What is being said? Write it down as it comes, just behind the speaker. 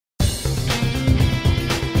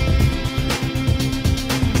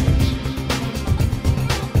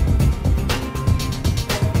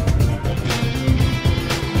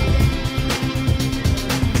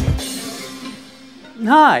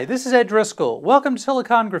Hi, this is Ed Driscoll. Welcome to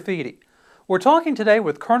Silicon Graffiti. We're talking today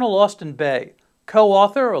with Colonel Austin Bay,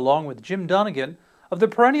 co-author, along with Jim Dunnigan, of the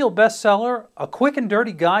perennial bestseller, A Quick and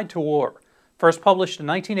Dirty Guide to War, first published in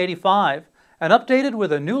 1985 and updated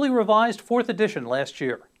with a newly revised 4th edition last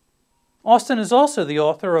year. Austin is also the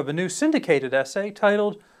author of a new syndicated essay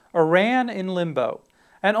titled Iran in Limbo.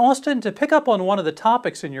 And Austin, to pick up on one of the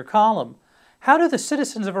topics in your column, how do the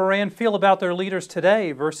citizens of Iran feel about their leaders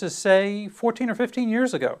today versus, say, 14 or 15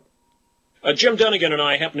 years ago? Jim Dunnigan and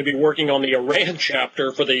I happen to be working on the Iran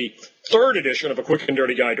chapter for the 3rd edition of A Quick and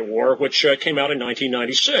Dirty Guide to War, which came out in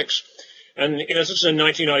 1996. And as it's in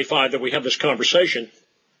 1995 that we have this conversation,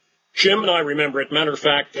 Jim and I remember it. Matter of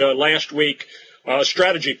fact, last week,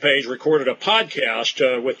 Strategy Page recorded a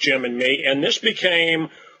podcast with Jim and me, and this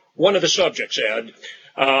became one of the subjects, Ed.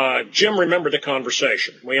 Jim remembered the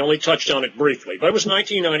conversation. We only touched on it briefly, but it was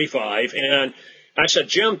 1995, and I said,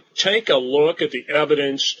 Jim, take a look at the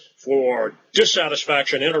evidence for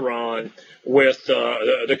dissatisfaction in Iran with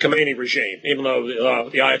the Khamenei regime. Even though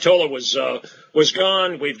the Ayatollah was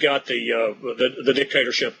gone, we've got the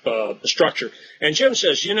dictatorship structure. And Jim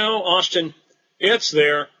says, you know, Austin, it's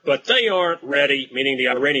there, but they aren't ready, meaning the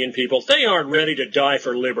Iranian people, they aren't ready to die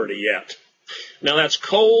for liberty yet. Now, that's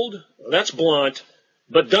cold, that's blunt,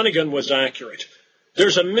 but Dunnigan was accurate.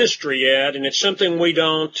 There's a mystery, Ed, and it's something we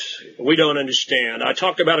don't understand. I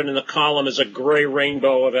talked about it in the column as a gray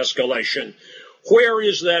rainbow of escalation. Where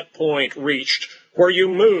is that point reached where you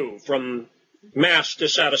move from mass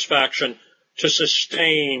dissatisfaction to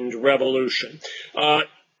sustained revolution?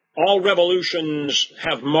 All revolutions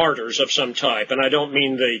have martyrs of some type, and I don't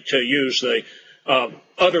mean to use the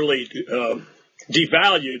utterly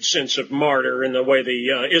devalued sense of martyr in the way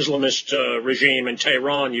the Islamist regime in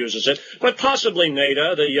Tehran uses it, but possibly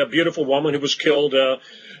Neda, the beautiful woman who was killed,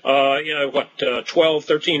 12,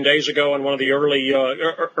 13 days ago in one of the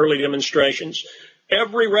early demonstrations.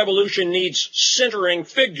 Every revolution needs centering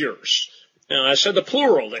figures. I said the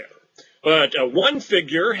plural there. But one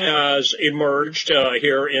figure has emerged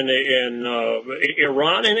here in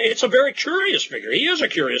Iran, and it's a very curious figure. He is a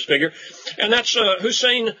curious figure, and that's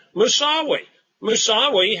Hussein Mousavi.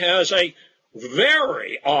 Mousavi has a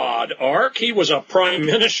very odd arc. He was a prime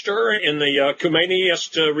minister in the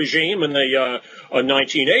Khomeinist regime in the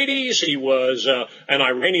 1980s. He was an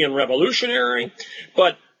Iranian revolutionary.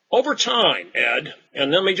 But over time, Ed, and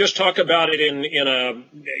let me just talk about it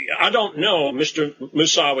I don't know Mr.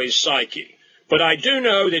 Mousavi's psyche, but I do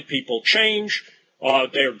know that people change.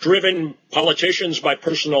 They're driven, politicians, by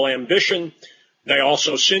personal ambition. They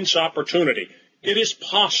also sense opportunity. It is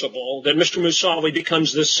possible that Mr. Mousavi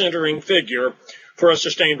becomes the centering figure for a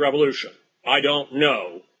sustained revolution. I don't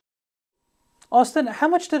know. Austin, how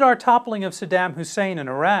much did our toppling of Saddam Hussein in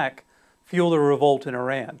Iraq fuel the revolt in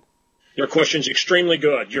Iran? Your question's extremely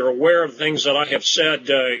good. You're aware of things that I have said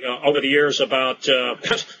over the years about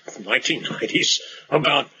 1990s,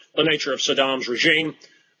 about the nature of Saddam's regime.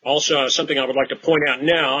 Also, something I would like to point out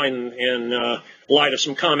now in light of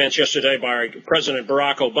some comments yesterday by President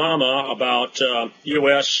Barack Obama about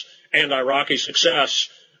U.S. and Iraqi success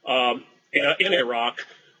in Iraq.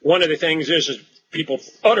 One of the things is people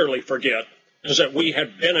utterly forget is that we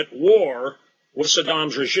have been at war with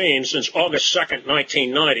Saddam's regime since August 2nd,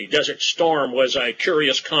 1990. Desert Storm was a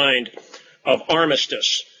curious kind of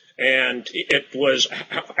armistice. And it was,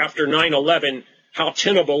 after 9/11, how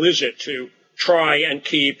tenable is it to try and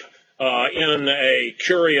keep in a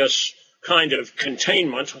curious kind of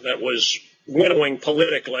containment that was winnowing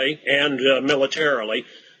politically and militarily,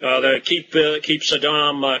 to keep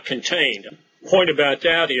Saddam contained. The point about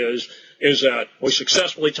that is that we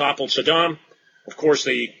successfully toppled Saddam. Of course,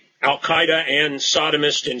 the Al-Qaeda and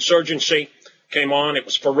Saddamist insurgency came on. It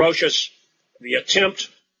was ferocious. The attempt,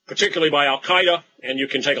 particularly by Al-Qaeda, and you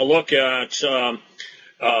can take a look at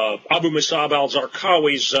Abu Musab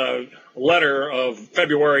al-Zarqawi's letter of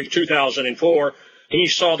February 2004. He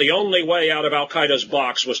saw the only way out of Al-Qaeda's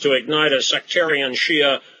box was to ignite a sectarian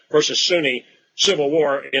Shia versus Sunni civil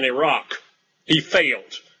war in Iraq. He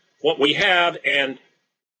failed. What we had, and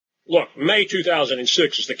look, May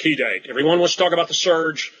 2006 is the key date. Everyone wants to talk about the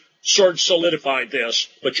surge. Surge solidified this,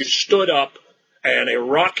 but you stood up an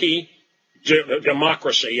Iraqi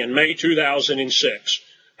democracy in May 2006,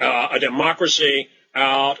 a democracy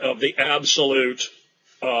out of the absolute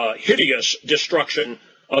hideous destruction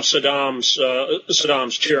of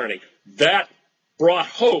Saddam's tyranny. That brought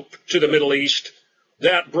hope to the Middle East.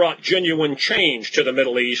 That brought genuine change to the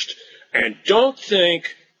Middle East. And don't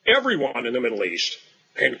think everyone in the Middle East,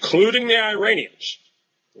 including the Iranians,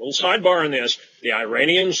 a little sidebar on this, the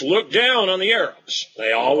Iranians look down on the Arabs.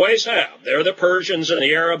 They always have. They're the Persians, and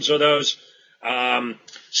the Arabs are those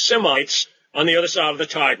Semites on the other side of the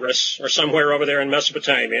Tigris, or somewhere over there in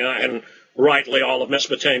Mesopotamia, and rightly all of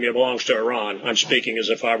Mesopotamia belongs to Iran. I'm speaking as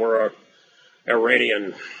if I were a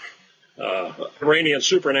Iranian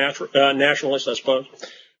nationalist, I suppose.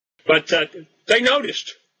 But they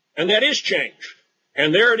noticed, and that is change.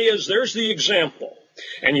 And there it is. There's the example.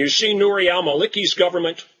 And you see Nouri al-Maliki's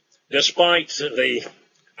government, despite the,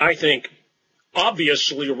 I think,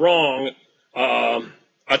 obviously wrong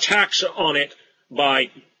attacks on it by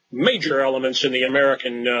major elements in the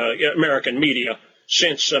American media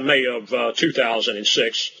since May of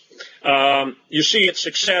 2006. You see its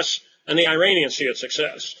success, and the Iranians see its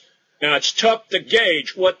success. Now, it's tough to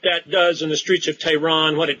gauge what that does in the streets of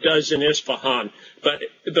Tehran, what it does in Isfahan. But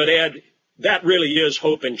Ed, that really is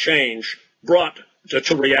hope and change brought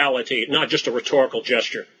to reality, not just a rhetorical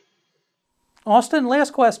gesture. Austin,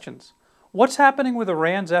 last questions. What's happening with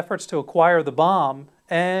Iran's efforts to acquire the bomb,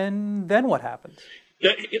 and then what happens?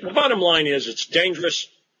 The bottom line is it's dangerous.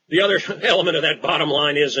 The other element of that bottom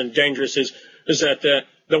line is that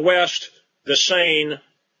the West, the sane,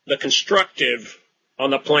 the constructive on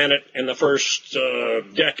the planet in the first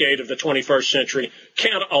decade of the 21st century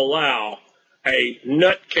can't allow a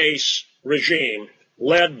nutcase regime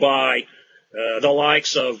led by the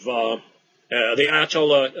likes of the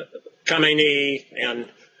Ayatollah Khamenei and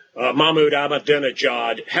Mahmoud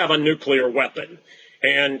Ahmadinejad have a nuclear weapon.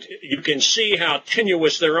 And you can see how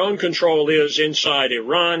tenuous their own control is inside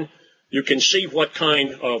Iran. You can see what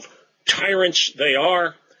kind of tyrants they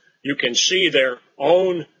are. You can see their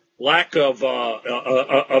own lack of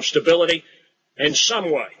stability in some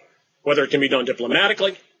way, whether it can be done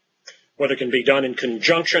diplomatically, whether it can be done in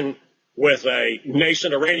conjunction with a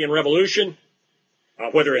nascent Iranian revolution,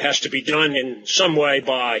 whether it has to be done in some way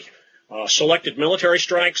by selected military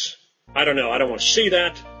strikes. I don't know. I don't want to see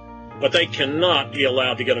that. But they cannot be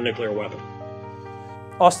allowed to get a nuclear weapon.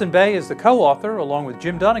 Austin Bay is the co-author, along with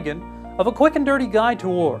Jim Dunnigan, of A Quick and Dirty Guide to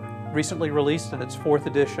War, recently released in its 4th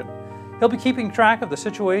edition. He'll be keeping track of the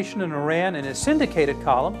situation in Iran in his syndicated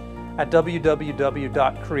column at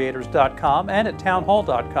www.creators.com and at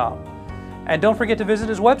townhall.com. And don't forget to visit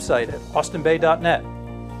his website at austinbay.net.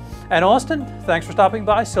 And Austin, thanks for stopping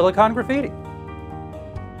by Silicon Graffiti.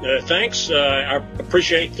 Thanks. I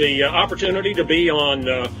appreciate the opportunity to be on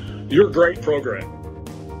your great program.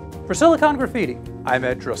 For Silicon Graffiti, I'm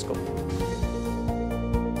Ed Driscoll.